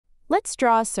Let's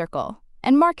draw a circle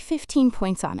and mark 15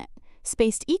 points on it,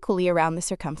 spaced equally around the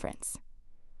circumference.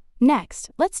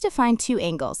 Next, let's define two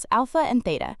angles, alpha and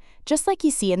theta, just like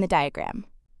you see in the diagram.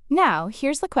 Now,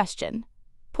 here's the question.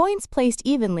 Points placed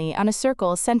evenly on a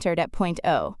circle centered at point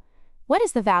O. What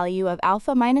is the value of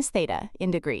alpha minus theta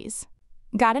in degrees?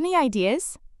 Got any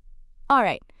ideas? All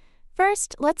right,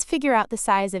 first, let's figure out the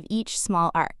size of each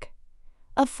small arc.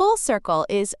 A full circle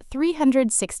is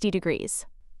 360 degrees.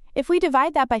 If we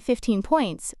divide that by 15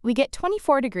 points, we get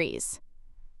 24 degrees.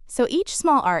 So each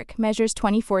small arc measures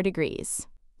 24 degrees.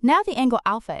 Now the angle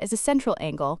alpha is a central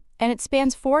angle, and it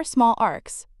spans 4 small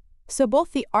arcs. So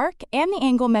both the arc and the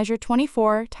angle measure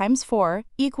 24 times 4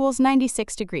 equals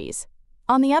 96 degrees.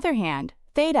 On the other hand,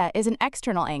 theta is an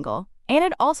external angle, and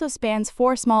it also spans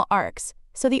 4 small arcs,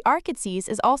 so the arc it sees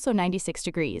is also 96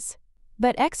 degrees.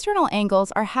 But external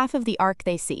angles are half of the arc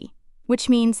they see, which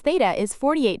means theta is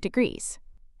 48 degrees.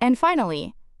 And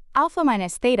finally, alpha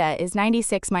minus theta is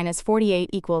 96 minus 48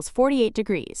 equals 48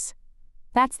 degrees.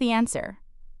 That's the answer.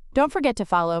 Don't forget to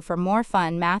follow for more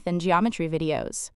fun math and geometry videos.